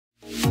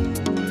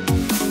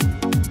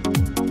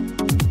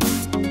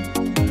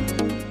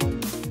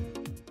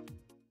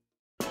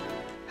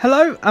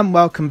Hello and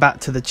welcome back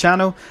to the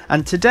channel,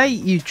 and today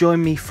you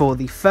join me for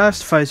the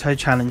first photo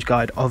challenge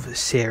guide of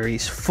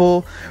series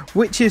 4,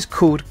 which is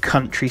called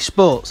Country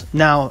Sports.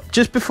 Now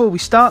just before we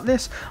start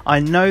this, I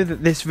know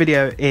that this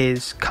video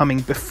is coming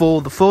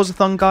before the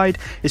Forzathon guide.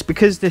 It's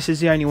because this is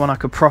the only one I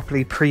could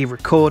properly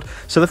pre-record,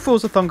 so the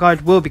Forzathon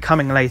guide will be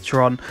coming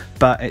later on,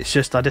 but it's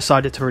just I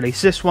decided to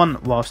release this one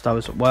whilst I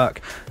was at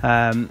work,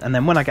 and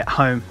then when I get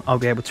home I'll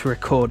be able to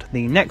record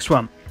the next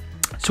one.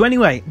 So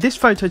anyway, this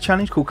photo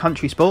challenge called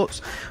Country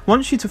Sports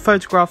wants you to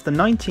photograph the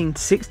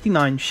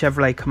 1969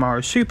 Chevrolet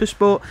Camaro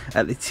Supersport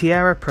at the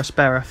Tierra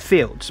Prospera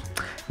Fields.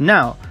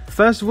 Now,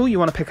 first of all, you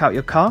want to pick out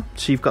your car.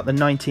 So you've got the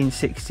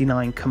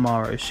 1969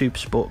 Camaro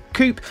Supersport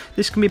Coupe.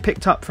 This can be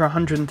picked up for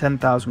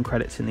 110,000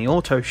 credits in the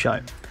auto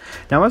show.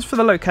 Now, as for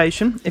the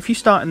location, if you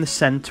start in the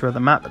centre of the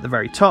map at the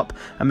very top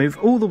and move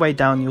all the way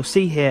down, you'll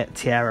see here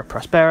Tierra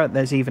Prospera.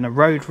 There's even a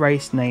road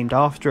race named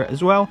after it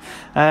as well.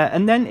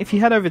 And then if you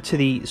head over to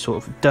the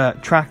sort of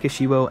dirt track, if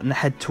you will, and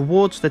head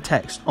towards the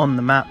text on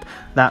the map,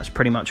 that's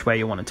pretty much where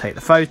you want to take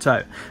the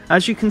photo.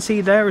 As you can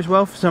see there as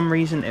well, for some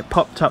reason it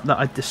popped up that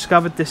I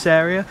discovered this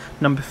area,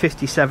 number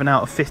 57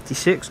 out of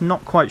 56.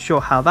 Not quite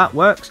sure how that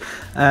works,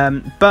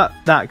 but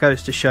that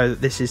goes to show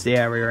that this is the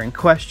area in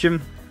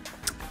question.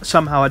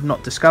 Somehow I'd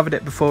not discovered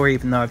it before,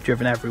 even though I've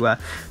driven everywhere,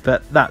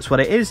 but that's what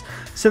it is.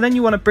 So then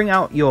you want to bring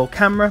out your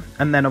camera,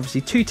 and then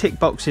obviously two tick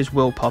boxes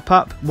will pop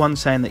up, one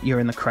saying that you're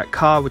in the correct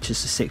car, which is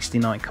the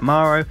 69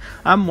 Camaro,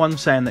 and one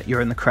saying that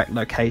you're in the correct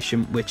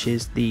location, which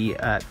is the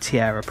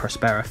Tierra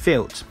Porpera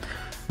Fields.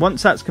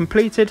 Once that's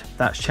completed,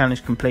 that's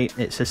challenge complete.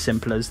 It's as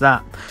simple as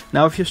that.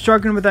 Now, if you're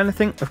struggling with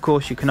anything, of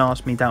course you can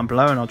ask me down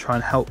below and I'll try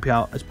and help you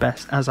out as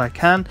best as I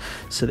can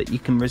so that you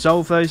can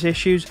resolve those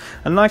issues.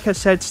 And like I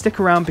said, stick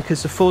around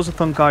because the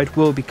Forzathon guide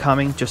will be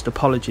coming. Just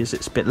apologies,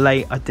 it's a bit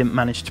late. I didn't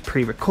manage to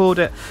pre-record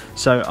it,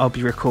 so I'll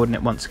be recording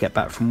it once I get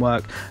back from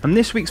work. And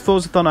this week's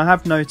Forzathon, I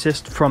have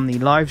noticed from the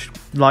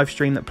live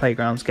stream that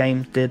Playgrounds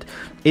Games did,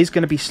 is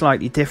going to be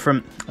slightly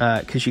different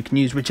because you can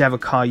use whichever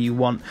car you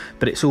want,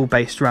 but it's all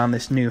based around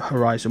this new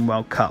Horizon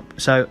World Cup.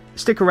 So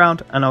stick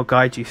around and I'll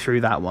guide you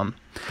through that one.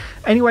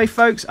 Anyway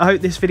folks, I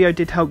hope this video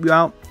did help you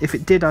out. If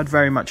it did, I'd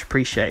very much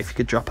appreciate if you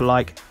could drop a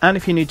like, and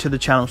if you're new to the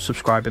channel,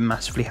 subscribing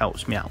massively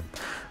helps me out.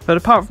 But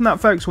apart from that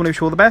folks, I want to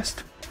wish you all the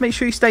best. Make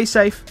sure you stay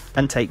safe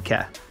and take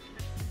care.